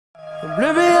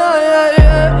Oblivion, yeah,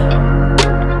 yeah.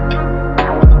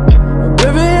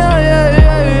 Oblivion, yeah,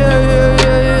 yeah, yeah,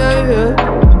 yeah, yeah.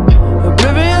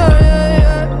 Oblivion, yeah,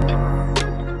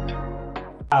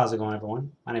 yeah. How's it going,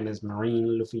 everyone? My name is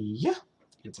MarineLuffy,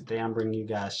 and today I'm bringing you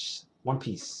guys One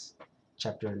Piece,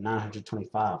 chapter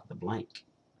 925, The Blank.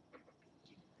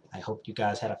 I hope you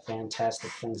guys had a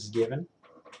fantastic Thanksgiving.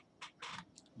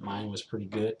 Mine was pretty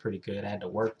good, I had to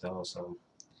work, though, so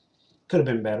could have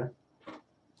been better.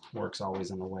 Work's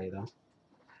always in the way, though.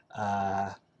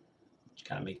 You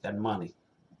gotta make that money.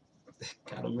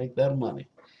 Gotta make that money.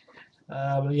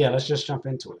 But yeah, let's just jump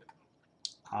into it.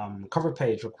 Cover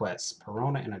page requests.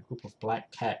 Perona and a group of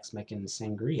black cats making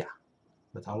sangria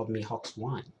with all of Mihawk's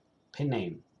wine. Pin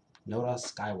name, Noda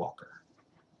Skywalker.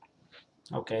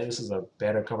 Okay, this is a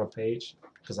better cover page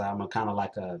because I'm kind of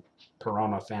like a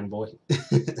Perona fanboy.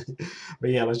 But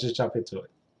yeah, let's just jump into it.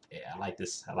 Yeah, I like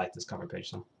this cover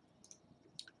page though.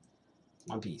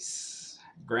 One Piece.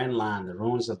 Grand Line, the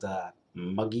ruins of the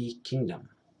Muggy Kingdom.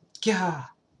 Yeah.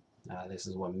 This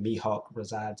is where Mihawk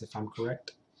resides, if I'm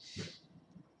correct.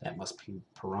 That must be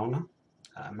Perona.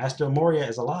 Master Moria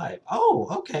is alive. Oh,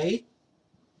 okay.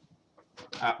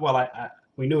 Well,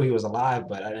 we knew he was alive,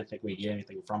 but I didn't think we'd get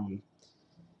anything from him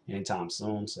anytime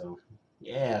soon. So,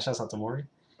 yeah, shouts out to Moria.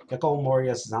 Gecko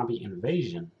Moria's zombie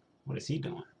invasion. What is he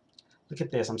doing? Look at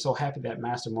this. I'm so happy that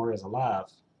Master Moria is alive.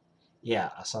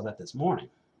 Yeah, I saw that this morning.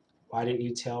 Why didn't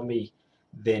you tell me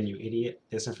then, you idiot?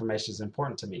 This information is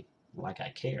important to me. Like I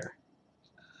care.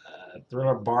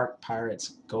 Thriller Bark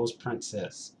Pirates Ghost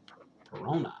Princess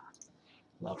Perona.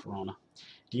 Love Perona.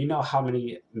 Do you know how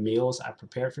many meals I've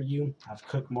prepared for you? I've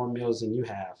cooked more meals than you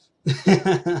have.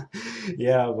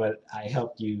 Yeah, but I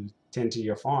helped you tend to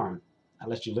your farm. I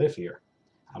let you live here.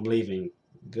 I'm leaving.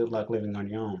 Good luck living on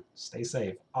your own. Stay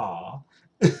safe. Aw.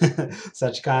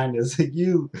 Such kindness.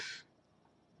 You.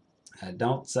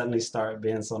 Don't suddenly start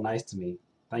being so nice to me.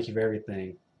 Thank you for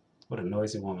everything. What a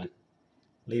noisy woman.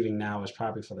 Leaving now is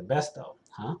probably for the best, though,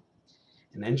 huh?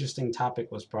 An interesting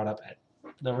topic was brought up at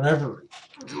the reverie.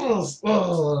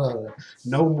 Oh,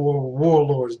 no more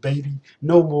warlords, baby.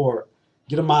 No more.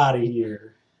 Get them out of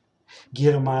here.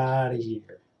 Get them out of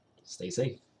here. Stay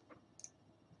safe.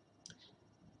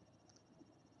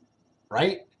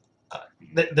 Right?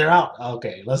 They're out.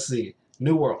 Okay, let's see.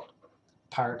 New World.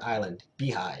 Pirate Island.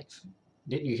 Beehive.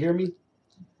 Didn't you hear me?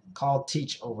 Call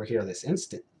Teach over here this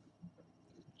instant.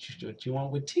 What you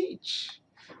want with Teach?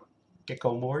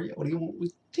 Gecko Moria, what do you want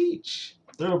with Teach?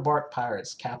 Little Bark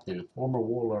Pirates Captain, former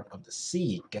warlord of the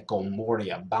sea, Gecko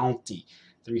Moria, bounty,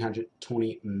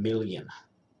 320 million.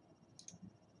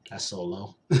 That's so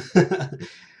low.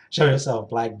 Show yourself,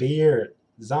 Blackbeard.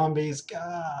 Zombies,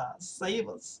 God, save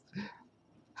us.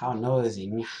 How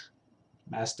noisy.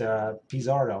 Master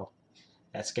Pizarro,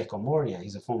 that's Gecko Moria.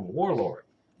 He's a former warlord.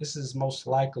 This is most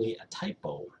likely a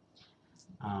typo.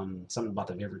 Something about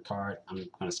the Vivid card. I'm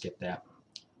going to skip that.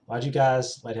 Why'd you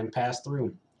guys let him pass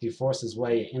through? He forced his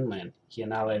way inland. He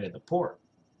annihilated the port.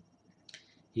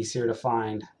 He's here to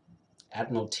find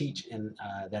Admiral Teach and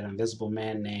that invisible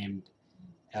man named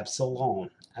Absalom,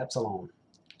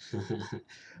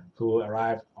 who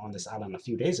arrived on this island a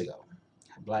few days ago.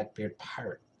 A Blackbeard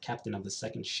pirate, captain of the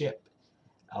second ship,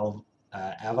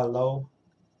 Avalo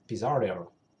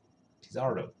Pizarro,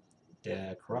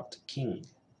 the corrupt king.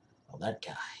 Oh, that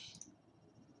guy.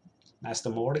 Master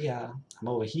Moria, I'm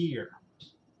over here.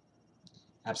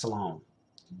 Absalom,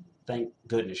 thank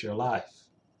goodness you're alive.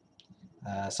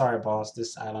 Sorry, boss,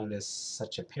 this island is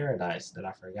such a paradise that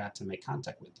I forgot to make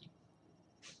contact with you.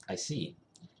 I see.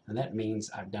 And that means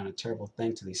I've done a terrible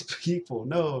thing to these people.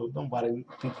 No, don't bother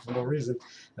people for no reason.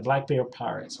 The Blackbeard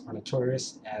pirates are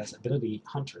notorious as ability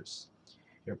hunters.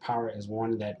 Your power is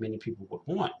one that many people would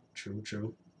want. True,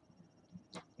 true.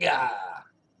 Yeah.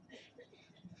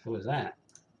 Who is that?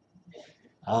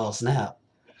 Oh, snap.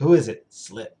 Who is it?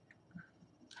 Slip.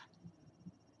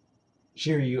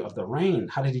 Shiryu of the Rain.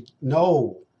 How did he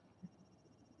know?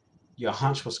 Your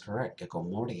hunch was correct, Gecko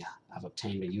Moria. I've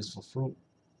obtained a useful fruit.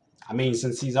 I mean,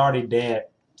 since he's already dead,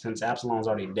 since Absalom's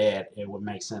already dead, it would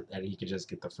make sense that he could just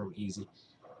get the fruit easy.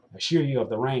 Shiryu of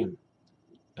the Rain.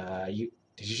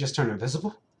 Did you just turn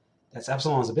invisible? That's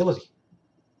Absalom's ability.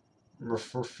 Who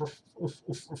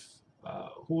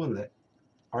in that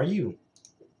are you?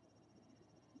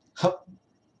 Hup.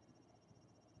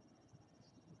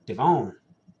 Devon.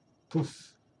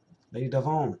 Poof. Lady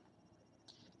Devon.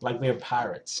 Blackbeard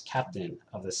Pirates, captain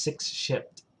of the sixth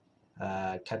ship,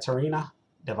 Katarina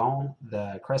Devon,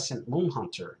 the Crescent Moon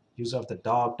Hunter, user of the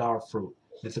Dog fruit,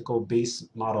 mythical beast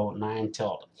model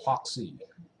 9-tailed Foxy.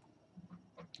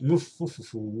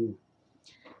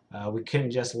 We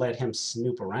couldn't just let him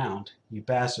snoop around. You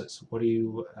bastards! What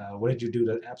did you do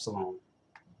to Absalom?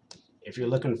 If you're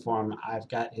looking for him, I've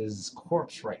got his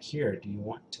corpse right here. Do you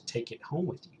want to take it home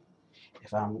with you?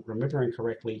 If I'm remembering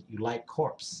correctly, you like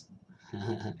corpse.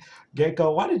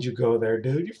 Gecko, why did you go there,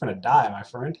 dude? You're finna die, my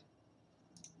friend.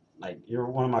 Like, you're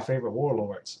one of my favorite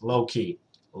warlords. Low key.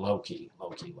 Low key.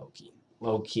 Low key. Low key.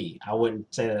 Low key. I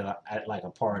wouldn't say that at like a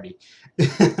party.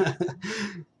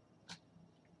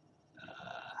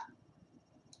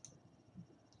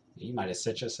 You might have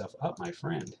set yourself up, my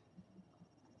friend.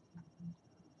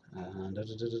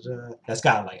 That's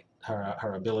got like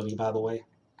her ability, by the way.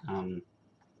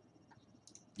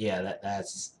 Yeah,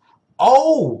 that's.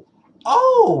 Oh,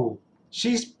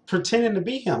 she's pretending to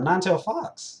be him, Ninetail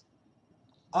Fox.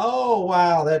 Oh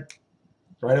wow, that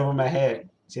right over my head.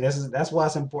 See, that's why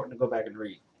it's important to go back and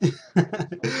read.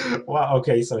 Wow.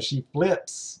 Okay, so she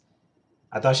flips.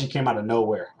 I thought she came out of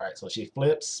nowhere. All right, so she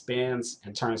flips, spins,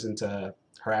 and turns into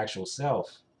her actual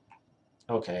self.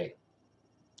 Okay.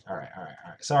 All right. All right.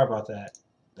 All right. Sorry about that.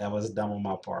 That was dumb on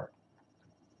my part.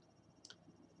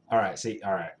 All right. See.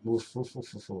 All right. Move.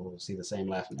 See the same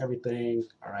laugh and everything.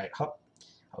 All right. Hup.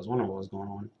 I was wondering what was going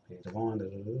on.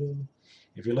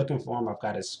 If you're looking for him, I've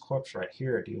got his corpse right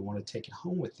here. Do you want to take it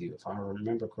home with you? If I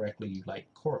remember correctly, you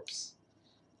like corpse.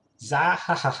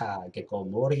 Zahahaha, Gecko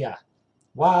Moria.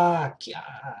 Wah, kya.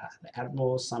 The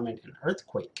Admiral summoned an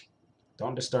earthquake.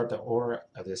 Don't disturb the aura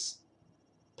of this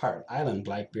pirate island,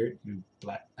 Blackbeard, you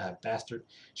black bastard.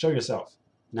 Show yourself.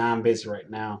 Nah, I'm busy right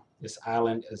now. This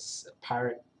island is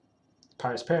pirate's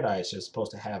paradise. You're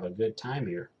supposed to have a good time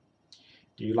here.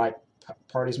 Do you like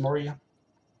parties, Moria?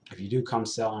 If you do, come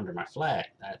sail under my flag.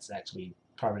 That's actually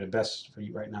probably the best for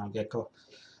you right now, Gecko.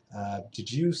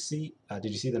 Did you see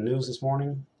the news this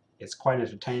morning? It's quite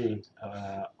entertaining.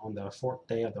 On the fourth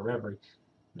day of the reverie,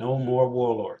 no more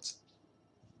warlords.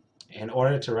 In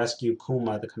order to rescue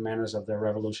Kuma, the commanders of the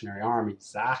Revolutionary Army,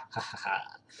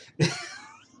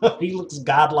 he looks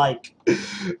godlike.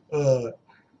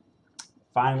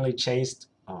 Finally chased.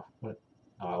 Oh, what?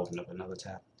 Oh, I opened up another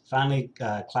tab. Finally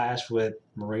clashed with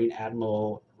Marine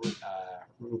Admiral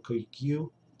Rukikyu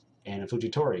and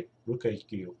Fujitora.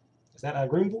 Rukikyu. Is that a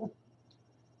Green Bull?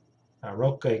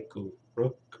 Rokeku.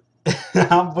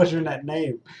 I'm butchering that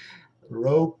name.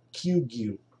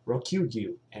 Rokyugyu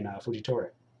and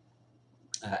Fujitora.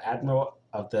 Admiral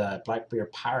of the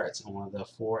Blackbeard Pirates and one of the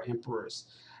four emperors.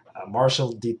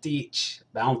 Marshal Ditich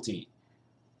bounty.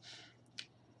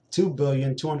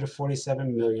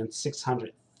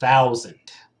 2,247,600,000.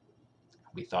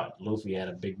 We thought Luffy had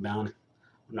a big bounty.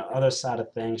 On the other side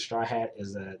of things, Straw Hat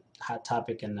is a hot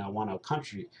topic in the Wano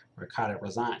country where Kata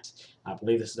resides. I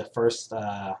believe this is the first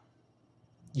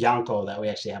Yonko that we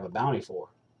actually have a bounty for.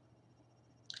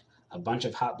 A bunch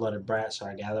of hot-blooded brats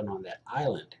are gathered on that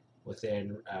island with their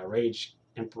rage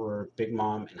Emperor Big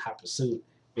Mom in hot pursuit.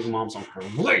 Big Mom's on her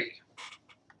way.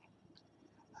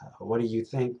 What do you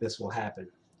think this will happen?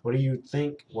 What do you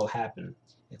think will happen?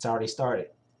 It's already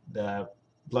started. The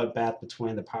bloodbath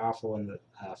between the powerful and the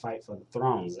fight for the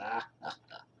thrones.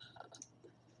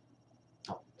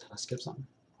 Oh, did I skip something?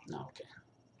 No, okay.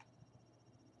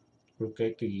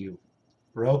 Rukekyu.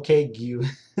 Rokegyu.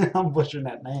 I'm butchering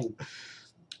that name.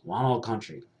 Wano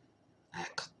country.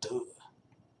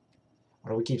 Why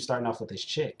do we keep starting off with this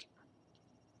chick?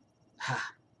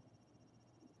 Ha.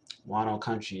 Wano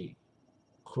country.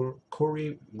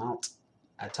 Kuri Mount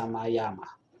Atayama.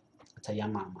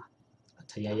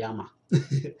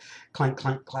 Clank,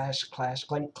 clank, clash, clash,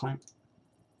 clank, clank.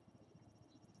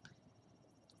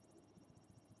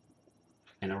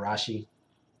 And Arashi.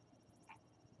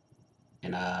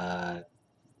 And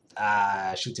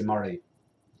Shutimari.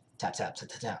 Tap, tap, tap,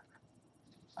 tap, tap.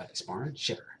 Sparring,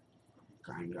 shiver.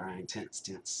 Grind, grind, tense,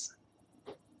 tense.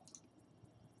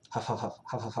 Huff, huff, huff,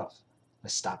 huff, huff, huff.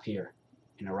 Let's stop here.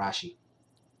 In Arashi.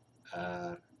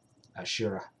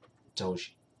 Ashura,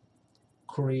 Toji.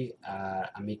 Kuri,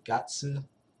 Amigatsa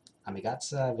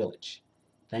village.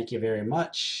 Thank you very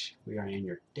much. We are in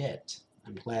your debt.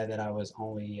 I'm glad that it was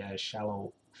only a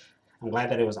shallow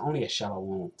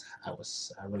wound. I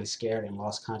was really scared and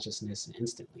lost consciousness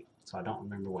instantly, so I don't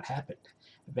remember what happened.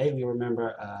 I vaguely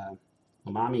remember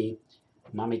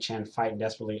Umami-chan fighting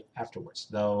desperately afterwards,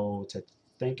 though to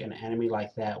think an enemy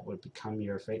like that would become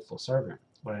your faithful servant.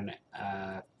 What an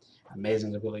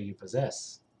amazing ability you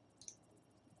possess.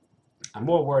 I'm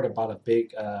more worried about a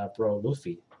big bro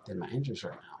Luffy than my injuries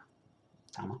right now.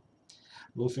 Tama.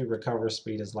 Luffy recovery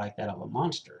speed is like that of a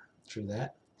monster. True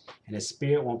that. And his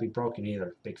spirit won't be broken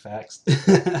either. Big facts.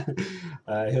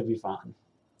 He'll be fine.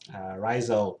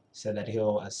 Raizo said that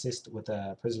he'll assist with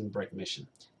a prison break mission.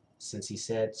 Since he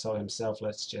said so himself,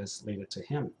 let's just leave it to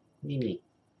him. Mimi.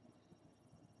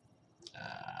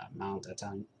 Mount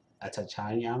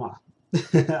Atachayama.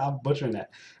 I'm butchering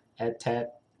that.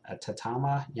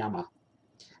 Atatama Yama.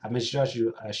 I misjudged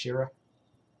you, Shira.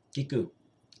 Kiku.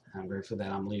 I'm grateful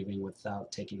that I'm leaving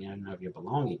without taking any of your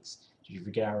belongings. Did you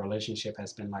forget our relationship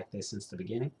has been like this since the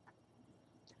beginning?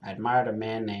 I admired a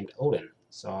man named Odin,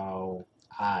 so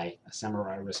I, a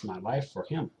samurai, risked my life for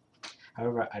him.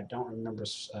 However, I don't remember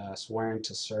swearing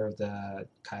to serve the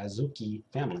Kazuki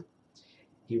family.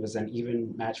 He was an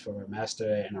even match for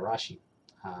Master Inarashi.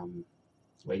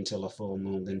 Wait until the full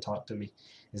moon, then talk to me.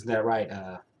 Isn't that right,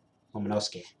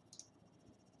 Momonosuke?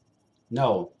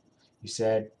 No, you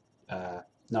said,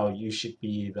 no, you should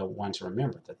be the one to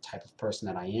remember the type of person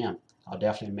that I am. I'll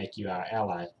definitely make you our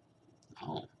ally.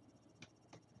 Oh.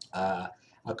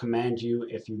 I'll command you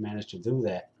if you manage to do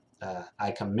that.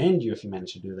 I commend you if you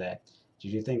manage to do that. Do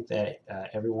you think that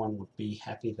everyone would be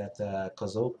happy that the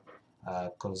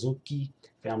Kozuki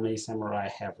family samurai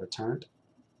have returned?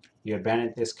 You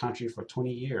abandoned this country for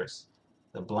 20 years.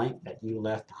 The blank that you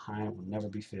left behind will never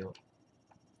be filled.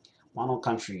 Wano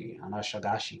country,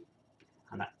 Anashagashi,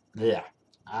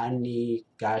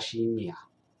 Anigashimiya.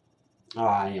 Oh,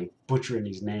 I am butchering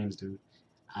these names, dude.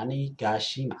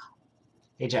 Anigashima.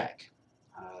 Hey, Jack.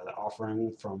 The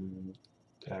offering from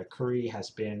Curry has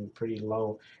been pretty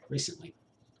low recently.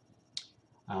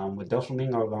 With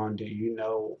Doflamingo gone, do you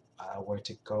know where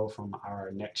to go from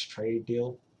our next trade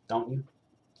deal? Don't you?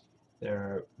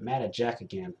 They're mad at Jack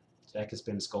again. Jack has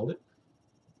been scolded.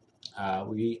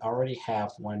 We already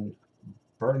have one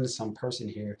burdensome person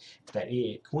here, that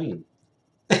idiot Queen.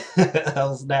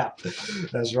 Oh snap!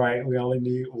 That's right. We only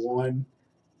need one,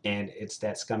 and it's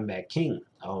that scumbag King.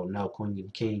 Oh no, Queen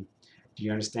and King. Do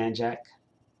you understand, Jack?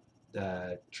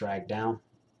 Drag down.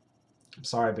 I'm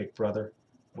sorry, big brother.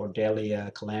 More daily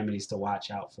calamities to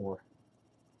watch out for.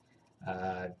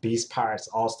 Beast Pirates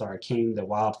All-Star King the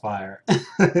Wildfire.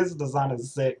 His design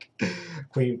is sick.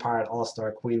 Queen Pirate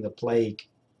All-Star Queen the Plague.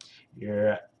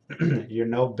 You're you're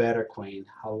no better, Queen.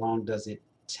 How long does it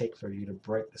take for you to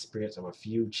break the spirits of a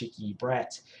few cheeky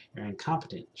brats? You're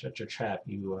incompetent. Shut your trap,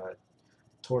 you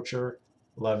torture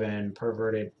loving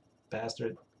perverted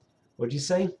bastard. What'd you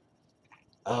say?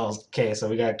 Oh, okay, so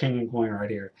we got King and Queen right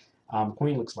here.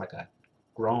 Queen looks like a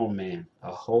grown man,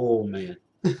 a whole man,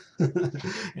 an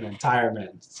entire man.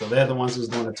 So they're the ones who's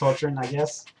doing the torturing, I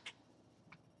guess.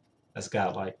 Let's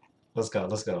go, like, let's go,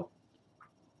 let's go.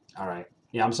 All right.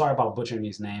 Yeah, I'm sorry about butchering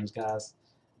these names, guys.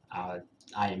 I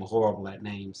am horrible at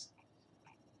names.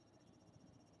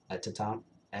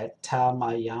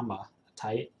 Atamayama.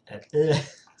 I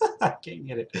can't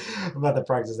get it. I'm about to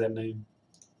practice that name.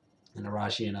 And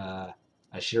Arashi and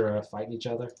Ashira fighting each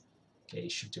other. Okay,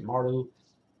 Shutimaru.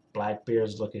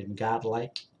 Blackbeard's looking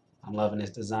godlike. I'm loving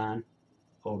his design.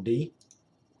 OD.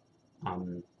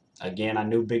 Again, I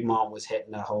knew Big Mom was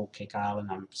hitting the whole Cake Island.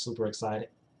 I'm super excited.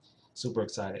 Super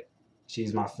excited.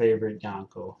 She's my favorite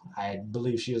Yonko. I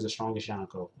believe she is the strongest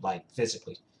Yonko, like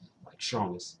physically, like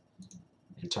strongest.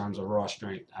 In terms of raw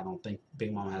strength, I don't think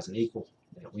Big Mom has an equal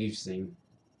that we've seen.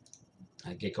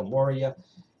 Gecko Moria,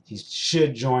 he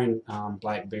should join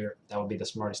Blackbeard. That would be the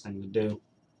smartest thing to do.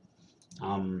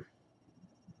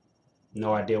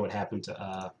 No idea what happened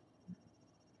to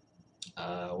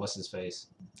what's his face?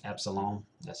 Absalom,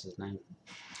 that's his name.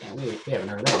 Yeah, we haven't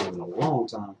heard that name in a long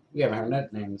time. We haven't heard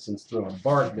that name since Throwing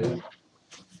Bark, dude.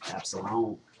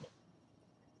 Absalom.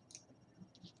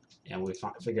 And we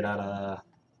figured out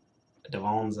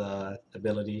Devon's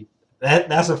ability.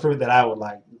 That's a fruit that I would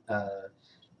like. The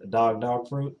dog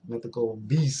fruit, mythical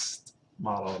beast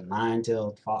model,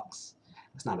 nine-tailed fox.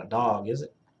 It's not a dog, is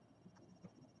it?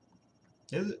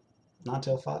 Is it?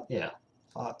 Nine-tailed fox? Yeah,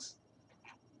 fox.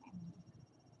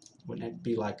 Wouldn't it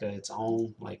be like its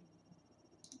own like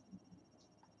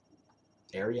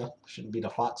area? Shouldn't be the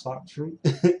fox fruit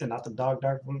and not the dog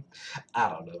fruit. I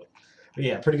don't know. But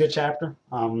yeah, pretty good chapter.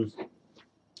 Hope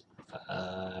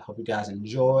you guys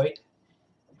enjoyed.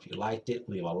 If you liked it,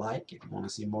 leave a like. If you want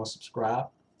to see more, subscribe.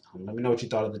 Let me know what you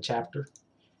thought of the chapter.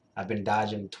 I've been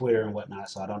dodging Twitter and whatnot,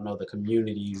 so I don't know the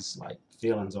community's like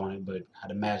feelings on it, but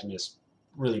I'd imagine it's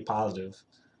really positive.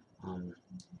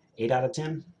 8 out of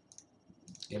 10.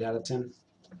 8 out of 10.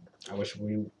 I wish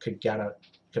we could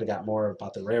have got more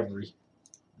about the Reverie.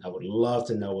 I would love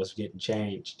to know what's getting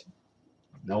changed.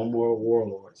 No more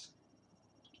warlords.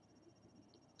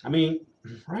 I mean,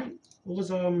 right? What was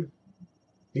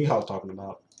Mihawk talking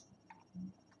about?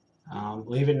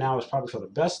 Leaving now is probably for the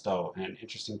best, though. An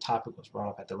interesting topic was brought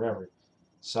up at the Reverie.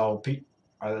 So, is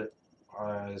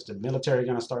the military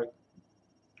going to start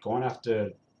going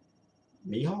after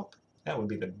Mihawk? That would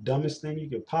be the dumbest thing you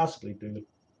could possibly do.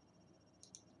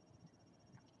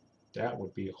 That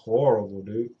would be horrible,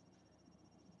 dude.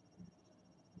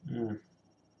 Mm,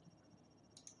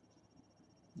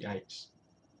 yikes.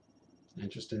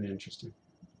 Interesting, interesting.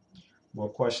 More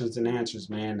questions than answers,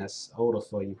 man. That's older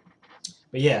for you.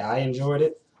 But yeah, I enjoyed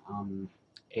it.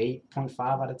 8.5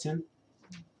 out of 10.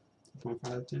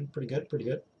 8.5 out of 10. Pretty good, pretty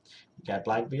good. We got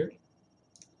Blackbeard.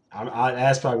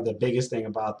 That's probably the biggest thing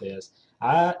about this.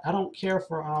 I don't care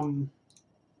for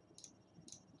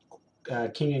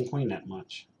King and Queen that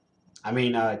much. I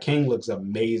mean, King looks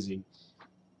amazing.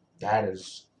 That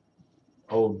is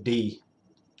OD.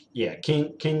 Yeah,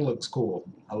 King looks cool.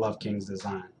 I love King's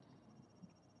design.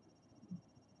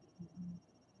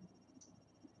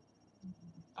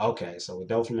 Okay, so with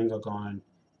Doflamingo gone,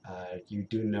 you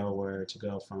do know where to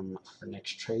go from our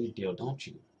next trade deal, don't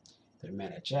you? They're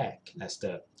mad at Jack. That's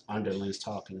the underlings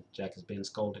talking. Jack is being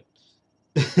scolded.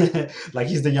 Like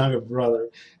he's the younger brother.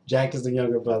 Jack is the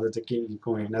younger brother to King and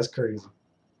Queen. That's crazy.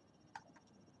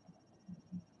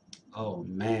 Oh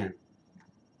man.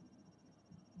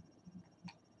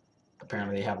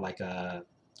 Apparently they have like a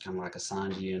kind of like a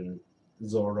Sanji and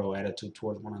Zoro attitude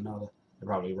towards one another. They're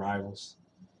probably rivals.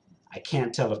 I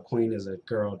can't tell if Queen is a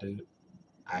girl, dude.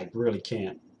 I really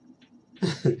can't.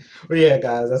 But yeah,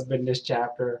 guys, that's been this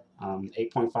chapter.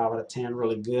 8.5 out of 10,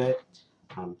 really good.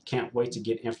 Can't wait to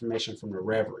get information from the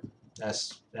Reverie.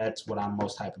 That's what I'm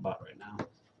most hyped about right now.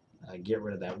 Get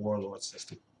rid of that warlord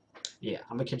system. Yeah,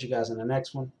 I'm gonna catch you guys in the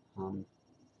next one.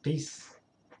 Peace.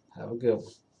 Have a good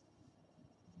one.